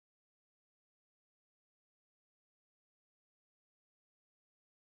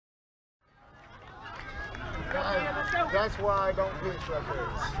That's why I don't pitch right there.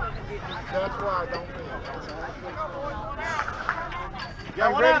 That's why I don't pitch. Get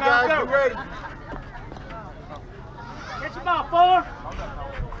ready, guys. Get ready. Get your ball, 4.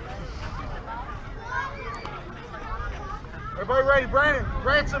 Everybody ready, Brandon?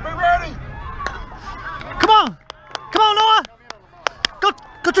 Ransom, be ready. Come on. Come on, Noah.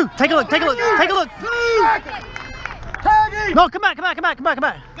 Go two. Take a look. Take a look. Take a look. Tagging. No, come back. Come back. Come back. Come back. Come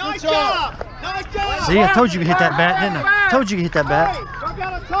back. Nice job. Nice job. See, I told you could hit that bat, didn't I? Told you could hit that bat. Hey, we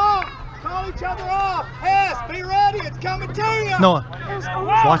gotta talk. Call each other off. Hess, be ready. It's coming to you. Noah,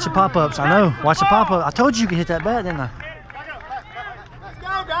 watch the pop-ups. I know. Watch the pop-up. I told you could hit that bat, didn't I? Let's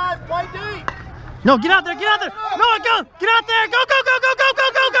go, guys. Play deep. No, get out there. Get out there. Noah, go. Get out there. Go, go, go, go, go, go,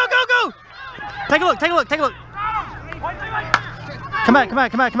 go, go, go, go. Take a look. Take a look. Take a look. Come back. Come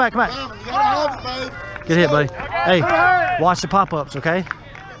back. Come back. Come back. Come back. You gotta have it, babe. Get hit, buddy. Hey, watch the pop-ups, okay?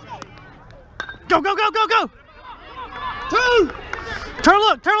 Go, go, go, go, go! 2! Turn a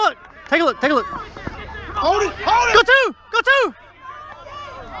look, turn a look. Take a look, take a look. Hold it, hold it! Go 2, go 2!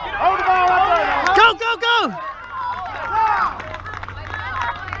 Hold the ball up there. Go, go, go!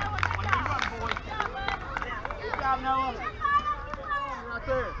 Good job, Noah. Right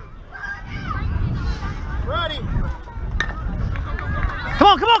there. Ready. Come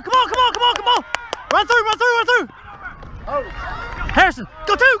on, come on, come on, come on, come on, come on! Run through, run through, run through! Hold it. Harrison,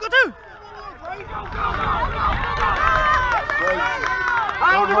 go 2, go 2!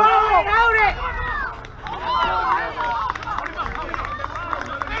 Hold it, hold it.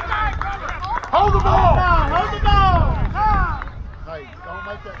 Hold the ball! Hold the ball. Hey, don't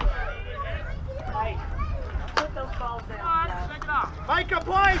make that. Hey, put those balls down. Make a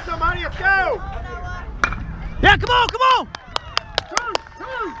play, somebody. Let's go. Yeah, come on, come on!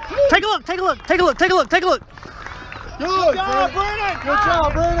 Take a look, take a look, take a look, take a look, take a look. Good job, Brennan. Good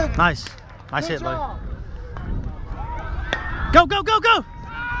job, Brennan. Nice. Nice Good hit, buddy. job. Go, go, go, go!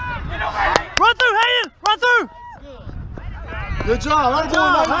 Run through, Hayden! Run through! Good job. Good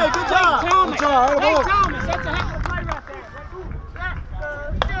job. Hey, good job. Good job. Hey, Thomas, that's a heck of a play right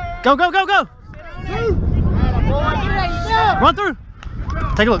there. Go, go, go, go! Run through!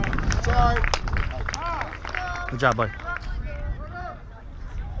 Take a look. Sorry. Good job, buddy.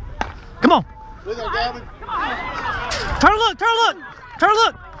 Come on! Look at Gavin. Turn a look, turn a look! Turn a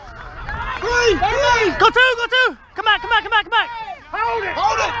look! 3! Go 2, go 2! Come back, come back, come back, come back! Hold it.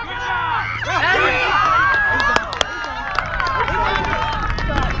 Hold it.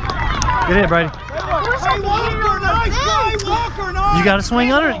 Good hit, Brady. Hey, Walker, nice play, Walker, nice. You got to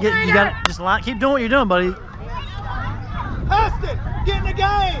swing under it. You got to just keep doing what you're doing, buddy. Huston, get in the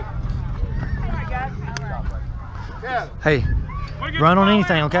game. Hey, run on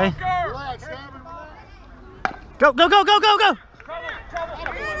anything, okay? Relax, Gavin. Go, go, go, go, go, go!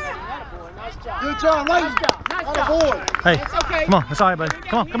 Good job, ladies. Nice job. Hey, come on. It's all right, buddy.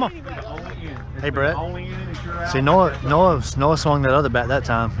 Come on, come on. Hey, Brett. See, Noah swung that other bat that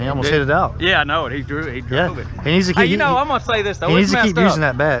time. He almost hit it out. Yeah, I know it. He drove it. He needs to keep. Hey, you know, I'm gonna say this though. He needs It's to keep messed using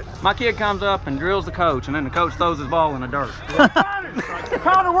up. that bat. My kid comes up and drills the coach, and then the coach throws his ball in the dirt.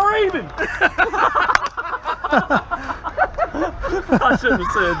 Connor, we're even. I shouldn't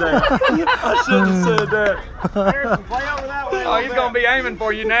have said that. I shouldn't have said that. Harrison, play over that way. Oh, he's gonna be aiming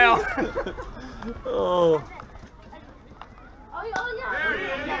for you now. Oh.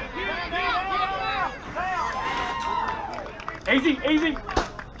 Easy, easy.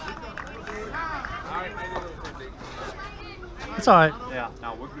 It's all right. Yeah,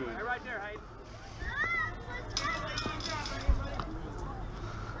 no, we're good. Right there, Hayden.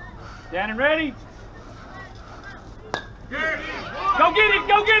 Down and ready. Go get it,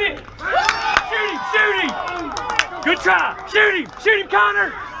 go get it. Shoot him, shoot him. Good try. Shoot him,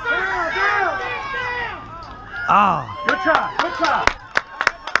 Connor. Ah. Good try, good try.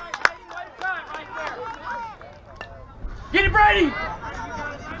 Get it, Brady.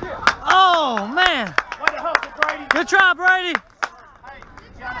 Oh man. Way to hustle, Brady. Good try, Brady. Hey,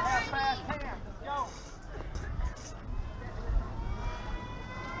 you gotta have fast hands. Let's go.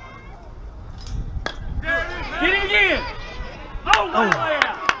 Get it again. Oh, way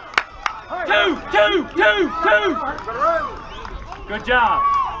out. Two. Good job.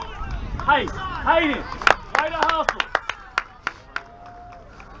 Hey, Hayden, way to hustle.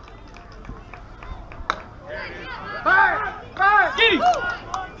 Get him.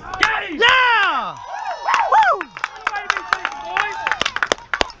 Got him. Yeah. Woo.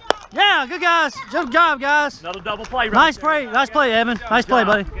 Yeah, good guys. Good job, guys. Another double play. Right Nice there. play. Nice play, Evan. Nice play,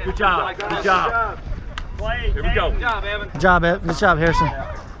 buddy. Good job. Good job. Play. Here we go. Good job, Evan. Good job, Evan. Good job, Harrison.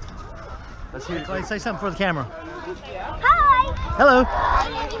 Let's hear Clay say something for the camera. Hi. Hello.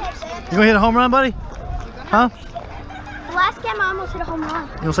 You gonna hit a home run, buddy? Huh? last game I almost hit a home run.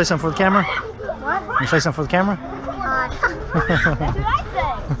 You want to say something for the camera? What? You want to say something for the camera? That's what I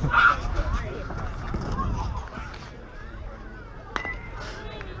say.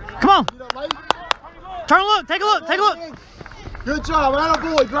 Come on. Turn and look. Take a look. Take a look. Good job.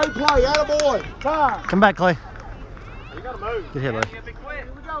 Attaboy. Great play. Attaboy. Time. Come back, Clay. You gotta move. Get hit, buddy. Here we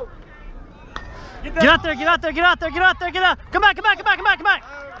go. Get out there. Get out there. Get out there. Get out there. Get out. Come back. Come back. Come back. Come back. Come back.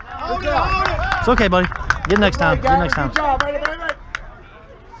 Hold it. Hold it. It's okay, buddy. Get next time. Get next time. Good job. Ready, ready, ready.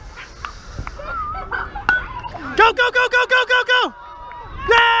 Go, go, go, go, go, go, go!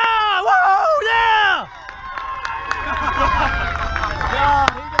 Yeah! Whoa! Yeah!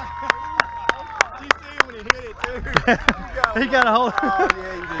 You see when he hit it, too. He got a hold. Oh,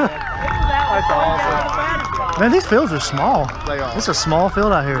 yeah, he did. That's awesome. Man, these fields are small. They are. It's a small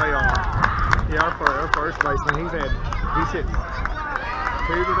field out They here. are. Yeah, our first baseman, he's hit 2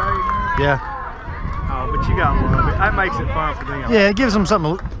 today. Yeah. Oh, but you gotta love it. That makes it fun for them. Yeah, it gives them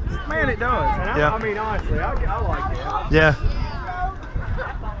something. Man, it does. And Yeah. I mean, honestly, I like that. Yeah.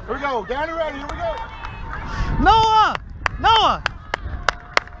 Here we go. Danny ready. Here we go. Noah! Noah!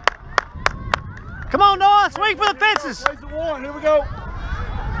 Come on, Noah! Swing for the fences! Plays the one. Here we go.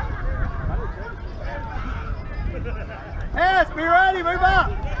 Yes, be ready. Move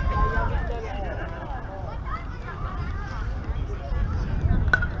up.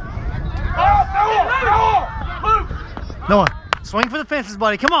 Noah, swing for the fences,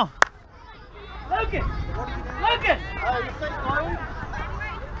 buddy. Come on. Lucas! Lucas!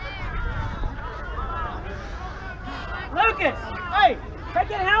 Lucas! Hey, take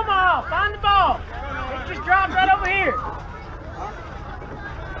that helmet off. Find the ball. It just dropped right over here.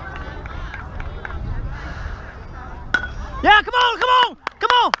 Yeah, come on, come on,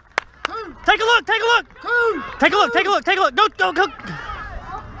 come on. Take a look, take a look. Take a look, take a look, take a look. Go, go, go.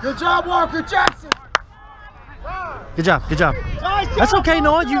 Good job, Walker Jackson. Good job, good job. That's okay,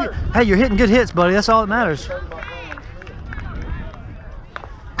 Noah. Hey, you're hitting good hits, buddy. That's all that matters.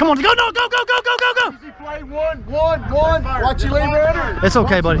 Come on, go, no, go, go, go, go, go, go. Easy play. One. Watch you leave her. It's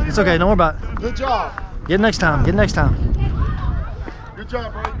okay, buddy. It's okay. Don't worry about it. Good job. Get it next time. Get it next time. Good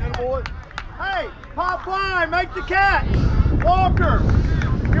job, buddy. Good boy. Hey, pop line, make the catch. Walker,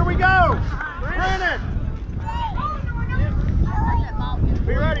 here we go. Brennan.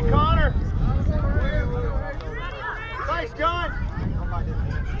 Be ready, Connor. Thanks, John.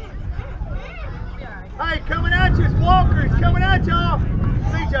 Hey, coming at you, it's Walker. He's coming at y'all.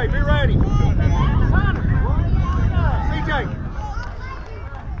 CJ, be ready. CJ.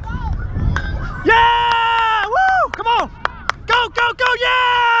 Yeah! Woo! Come on! Go, go, go!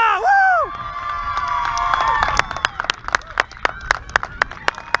 Yeah! Woo!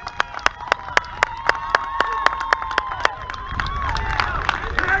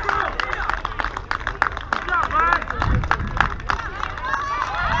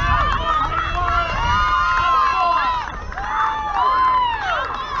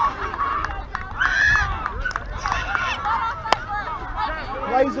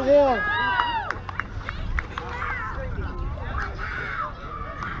 Plays the one.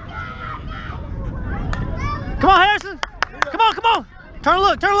 Come on, Harrison! Come on, come on! Turn and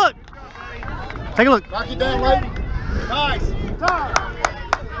look, turn and look! Take a look. Knock it down, lady. Nice. Time.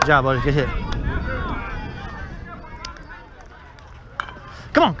 Good job, buddy. Good hit.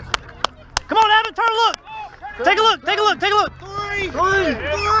 Come on. Come on, Evan, turn and look! Take a look, take a look, take a look!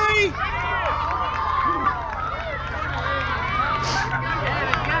 Three.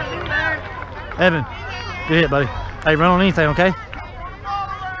 Evan, good hit, buddy. Hey, run on anything, okay?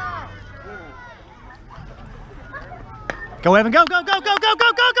 Go, Evan, go, go, go, go, go,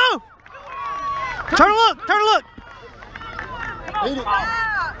 go, go, go! Turn and look, turn and look! Hit it.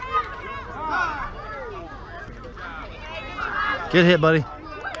 Good hit, buddy.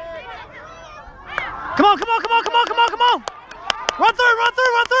 Come on, come on, come on, come on, come on, come on! Run through, run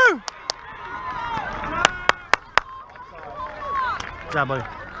through, run through! Good job, buddy.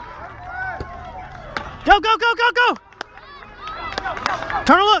 Go, go, go, go, go!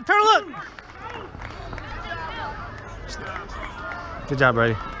 Turn and look, turn and look! Good job,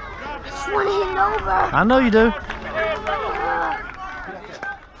 Brady. I just want to hit it over. I know you do.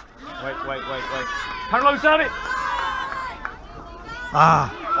 Wait. Turn loose of it.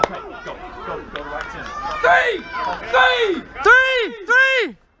 Ah. Okay, go right center.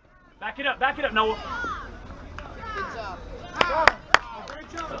 Three! Back it up, Noah.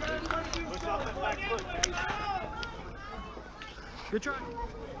 Good try.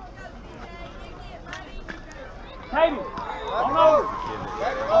 Hayden, on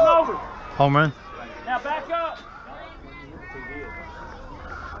over. Home run. Now back up.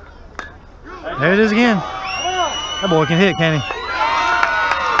 There it is again. Come on. That boy can hit, can he?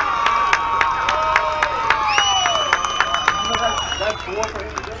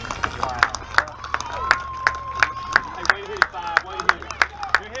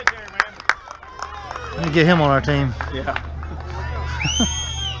 Let me get him on our team. Yeah.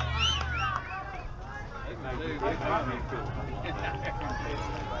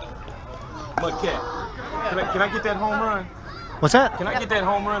 Mudcat, can I get that home run? What's that? Can I get that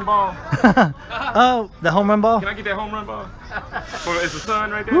home run ball? Oh, the home run ball? Can I get that home run ball? Is the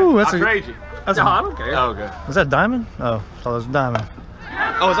sun right there? Ooh, that's I'll a- trade you. That's No, a- I don't care. Oh, okay. Was that diamond? Oh, I thought it was diamond.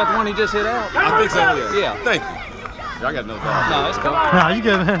 Oh, is that the one he just hit out? I think so, yeah. Yeah, thank you. Yeah, I got no thought. No, that's cool. No, you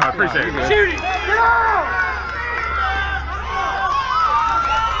good, man. I appreciate it. Shoot it! Get on!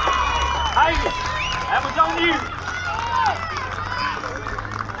 Hey, that was on you.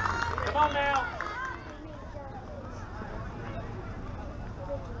 Come on now.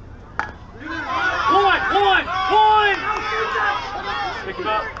 One. Pick him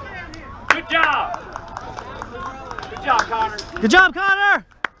up. Good job. Good job, Connor. Good job, Connor!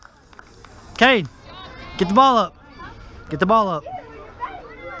 Cade, get the ball up. Get the ball up.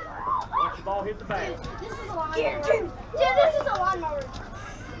 Watch the ball hit the bag. This is a lawnmower. Dude, this is a lawnmower.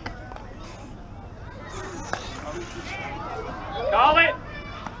 Call it.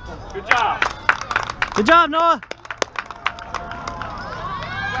 Good job. Good job, Noah. 2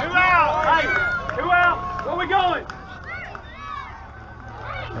 out. Hey, 2 out. Where we going?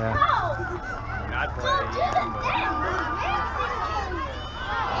 Yeah. Not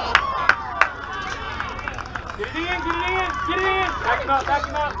Get it in. Back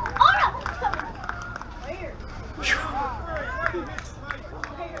him up.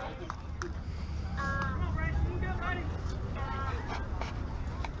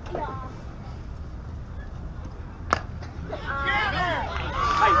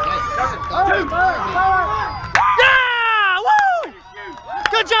 Yeah! Woo!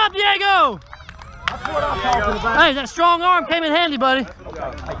 Good job, Diego! Hey, that strong arm came in handy, buddy. Hey,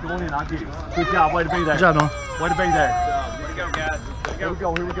 come on in. I'll get it. Good job. Way to be there. Good job, Noah. Way to be there. Here we go, guys.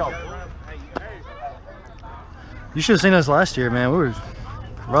 Here we go. You should have seen us last year, man. We were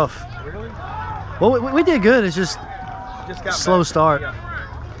rough. Well, we did good. It's just slow start.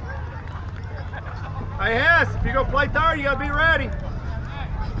 Hey, Hess, if you're going to play third, you got to be ready.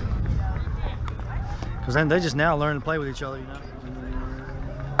 Because then they just now learn to play with each other, you know.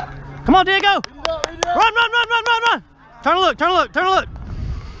 Come on, Diego! Run! Turn and look!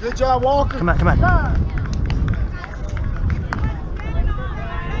 Good job, Walker. Come back.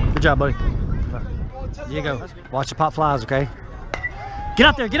 Good job, buddy. Diego, watch the pop flies, okay? Get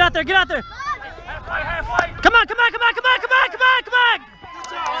out there! Halfway. Come back!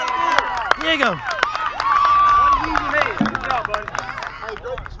 Diego! Good job, buddy.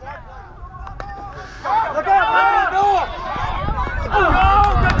 Look out, Noah.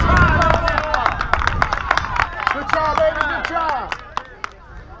 Good job, baby. Good job.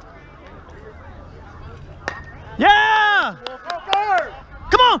 Yeah!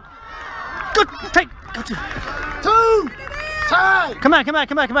 Come on! Go two. Tie. Come back.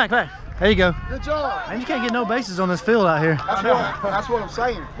 There you go. Good job. Man, you can't get no bases on this field out here. That's what I'm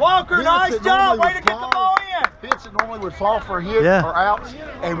saying. Walker, Hits nice that job. normally Way to would get the ball in. Hits that normally would fall for a hit Yeah. or outs,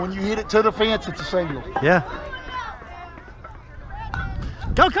 and when you hit it to the fence, it's a single. Yeah.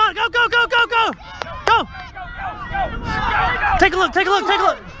 Go, Con! Go! Take a look! 2, 3.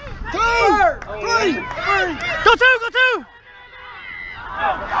 Go two!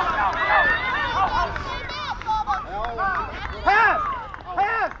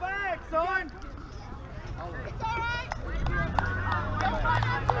 Pass, back, son.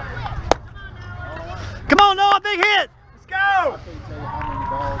 Come on, Noah! Big hit! Let's go.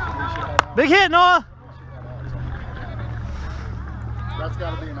 Big hit, Noah! That's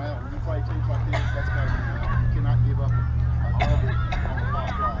got to be an out. When you play teams like this, that's got to be an out. You cannot give up a double on the pop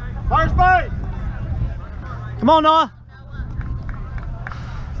fly. First base. Come on, Noah!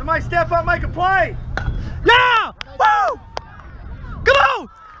 Somebody step up, make a play. Yeah! Woo! Come on!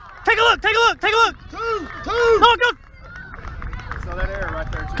 Take a look! 2, 2. Noah, go! So that error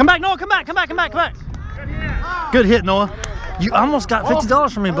right there. Come back, Noah! Come back! Good hit, Noah. You almost got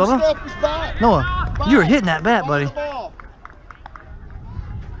 $50 from me, One Bubba. step is back. Noah, you were hitting that bat, buddy.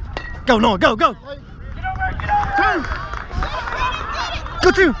 Go, Noah, go! Two.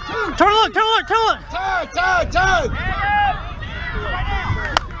 Go two! Turn and look! Tie.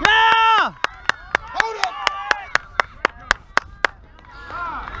 Yeah! Hold it.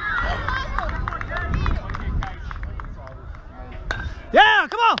 Yeah,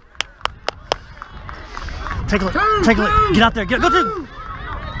 come on! Take a look. Get out there. Go two!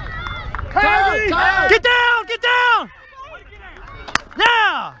 Tie. Get down!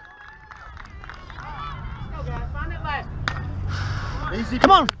 Easy.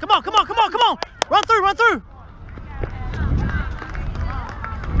 Come on, come on, come on, come on, come on. Run through, run through.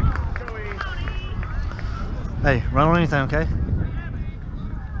 Hey, run on anything, okay?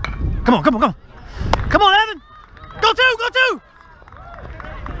 Come on, come on, come on. Come on, Evan. Go two, go two.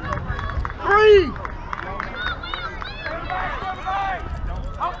 3.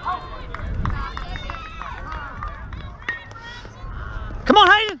 Come on,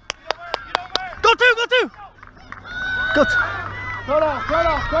 Hayden. Go two, go two. Go two. Cut off, cut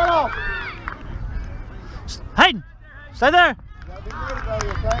off, cut off. Hayden, stay there. You gotta be ready, buddy,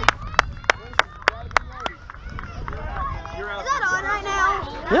 okay? Is that on right now?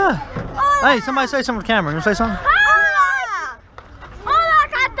 Yeah. Hey, somebody say something to the camera. You want to say something? Hola! Hola,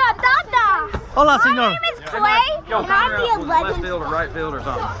 Catata! Hola, My senor. name is Clay, Yo, and I'm the left 11th. field or right field or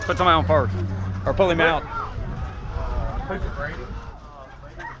something. Put somebody on first. Or pull him out.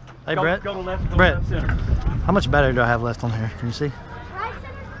 Hey, Brett. Go to left, go Brett. left center. How much battery do I have left on here? Can you see?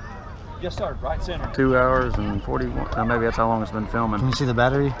 Yes, sir. Right center. 2 hours and 41. Maybe that's how long it's been Can filming. you see the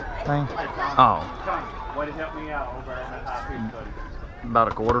battery thing? Oh, Way to help me out over on that high speed, buddy. about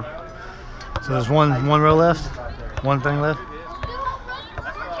a quarter. So there's one row left? One thing left?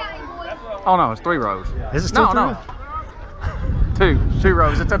 Oh no, it's 3 rows. Is it still No, no. 2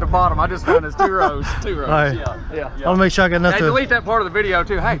 rows. It's at the bottom. I just found it's 2 rows. 2 rows. All right. Yeah. I want to make sure I got enough Hey, to... delete that part of the video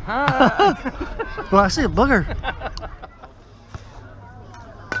too. Hey. Well, I see a booger.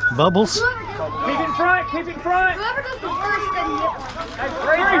 Bubbles. Keep it in front. Keep it in front. Whoever does the first then Hey,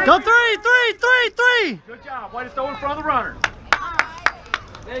 three. Go 3, 3, 3, 3. Good job. Way to throw in front of the runner.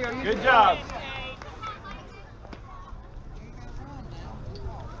 There you go. Good job.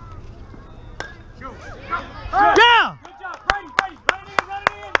 Yeah. Good job, Brady. Brady, run it in, run it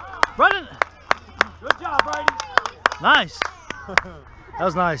in. Run it. Good job, Brady. Nice. That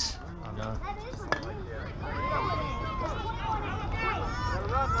was nice.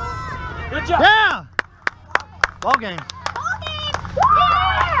 Good job. Yeah. Ball game.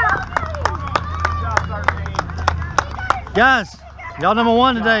 Guys, y'all number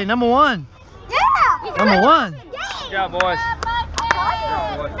 1 today. Number 1. Yeah! Number 1. Good job, boys.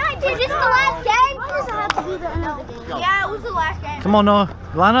 Is this the last game? Or does it have to be the end of the game? Yeah, it was the last game. Come on, Noah.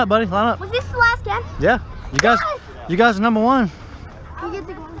 Line up, buddy. Line up. Was this the last game? Yeah. You guys are number 1. You get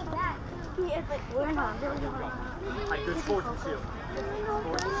the one for that. Yeah, but we're not. Hey, good sportsmanship.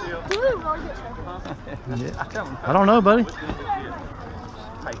 Sportsmanship. Do we really get Yeah. I don't know, buddy.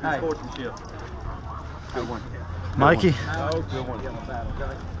 Hey, good sportsmanship. Good one. Mikey. Good one.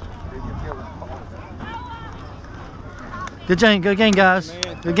 Good game, guys.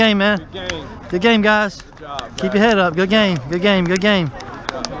 Good game, man. Good game, guys. Keep your head up. Good game. Good game. Good game.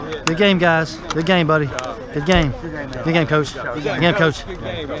 Good game, guys. Good game, buddy. Good game. Good game, coach. Good game, coach. Good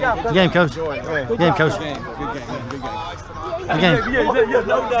game, coach. Good game, coach. Good game. Yeah,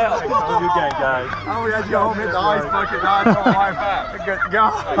 no doubt. Good game, guys. Oh, we had to go home and hit the ice bucket. Now I told him high five. Good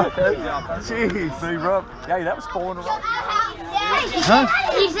God. Jeez. See, Rob. Hey, that was 4 in a row. Huh?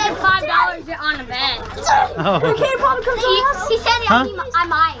 He said $5 on the bet. Oh. He said Huh? I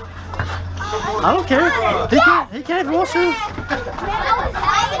might. I don't care. He can't if he wants to.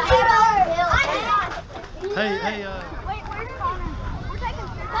 Hey, Wait, where's Connor? We're taking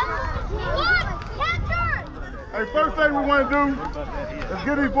capture! Hey, first thing we want to do is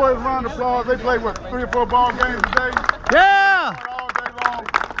give these boys a round of applause. They play, what, 3 or 4 ball games today? yeah. All day long.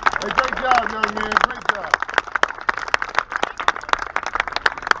 Hey, great job, young man. Great job.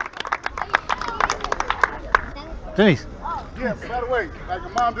 Denise. Yes, by the way, like your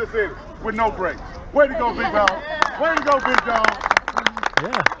mom just said, with no breaks. Way to go, big dog. Way to go, big dog.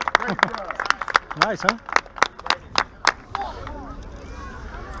 Yeah. Great job. Nice, huh?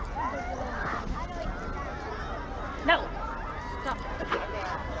 No.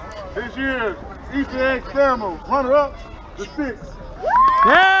 This year's EPA Thermal runner-up, the Stixx.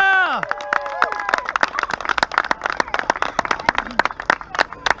 Yeah.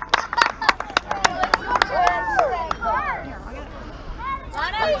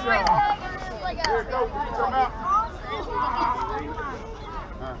 Here it goes. Can you come out?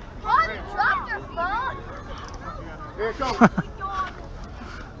 Here it goes.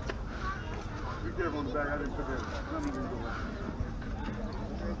 Be careful on the back. I didn't put that. Let me do that.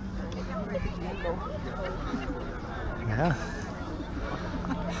 Yeah.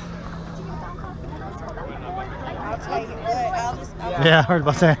 Yeah, I heard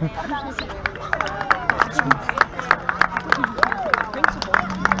about that.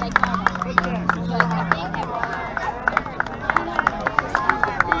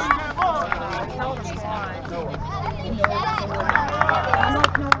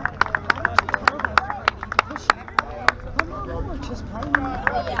 Just play.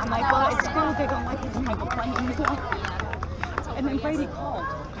 I'm like, well, at school they don't like it when I go playing. And then Brady called.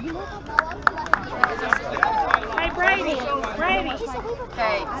 Hey, Brady. Brady.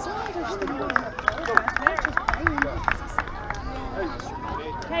 Hey.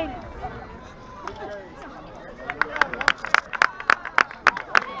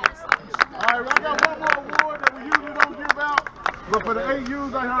 All right, I got one more award that we usually don't give out. But for the 8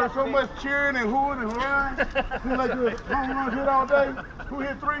 U's, I heard so much cheering and hooing and hurrahing. Seems like the home run hit all day. Who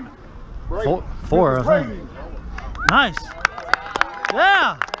hit 3? Brady. Four, I think. Brady. Nice.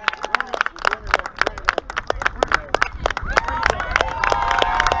 Yeah.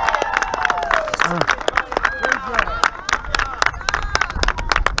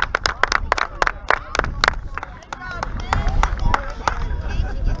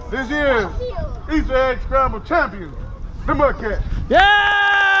 This year's Easter Egg Scramble champions, the Mudcats.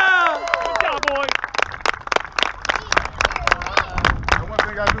 Yeah. Good job, boy. And one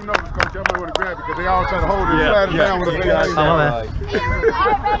thing I do know is Coach, y'all might want to grab it because they all try to hold it and slide it down with a big Oh, my bad.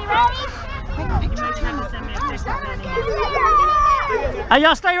 Hey,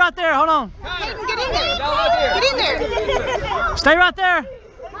 y'all stay right there. Hold on. Hayden, get in there. Get in there. Stay right there.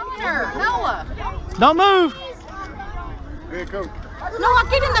 Noah. Don't move. Hey, Coach. Noah,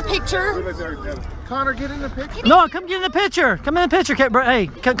 get in the picture. Connor, get in the picture. Noah, come get in the picture. Come in the picture. Hey,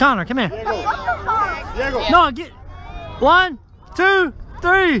 Connor, come here. Diego. Noah, get 1, 2,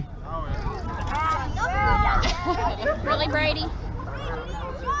 3. Really, Brady?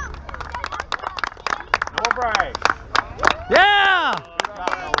 No break. Yeah.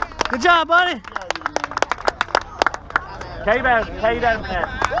 Good job, buddy. Cade out net.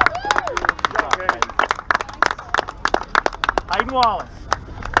 Hayden Wallace.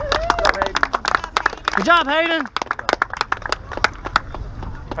 Good job, Hayden.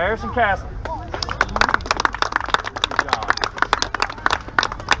 Harrison Castle. Good job.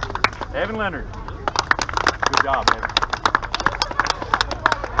 Evan Leonard. Good job, Evan.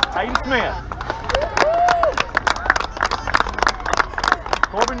 Hayden Smith.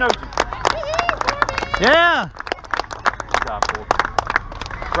 Corbin Noji. Yeah. Good job, Corbin.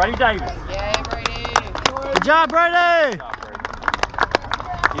 Brady Davis. Yay, Brady. Good job, Brady. Good job, Brady.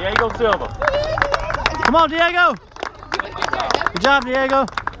 Diego Silva. Come on, Diego. Good job, Diego.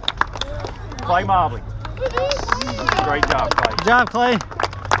 Clay Mobley. Great job, Clay. Good job, Clay.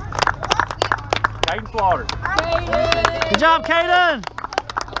 Caden Slaughter. Good job, Caden.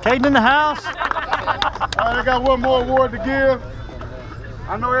 Caden in the house. All right, I got one more award to give.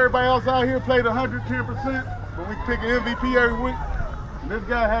 I know everybody else out here played 110%, but we pick an MVP every week. And this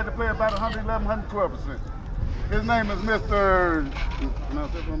guy had to play about 111, 112%. His name is Mr.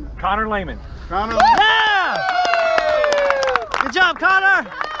 Connor Lehman. Connor. Yeah. Good job, Connor.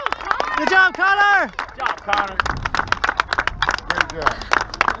 Good job, Connor. Good job, Connor. Great job.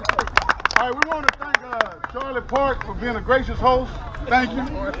 All right, we want to thank Charlotte Park for being a gracious host. Thank you.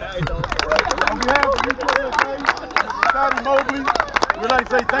 On behalf of USSA, Scotty Mobley, we'd like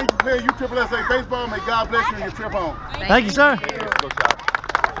to say thank you for playing USSA baseball. May God bless you on your trip home. Thank you, sir.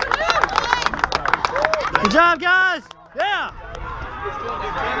 Good job, guys. Yeah.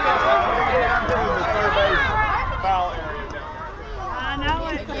 Foul area. I know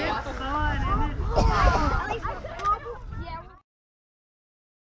it's fun, isn't it?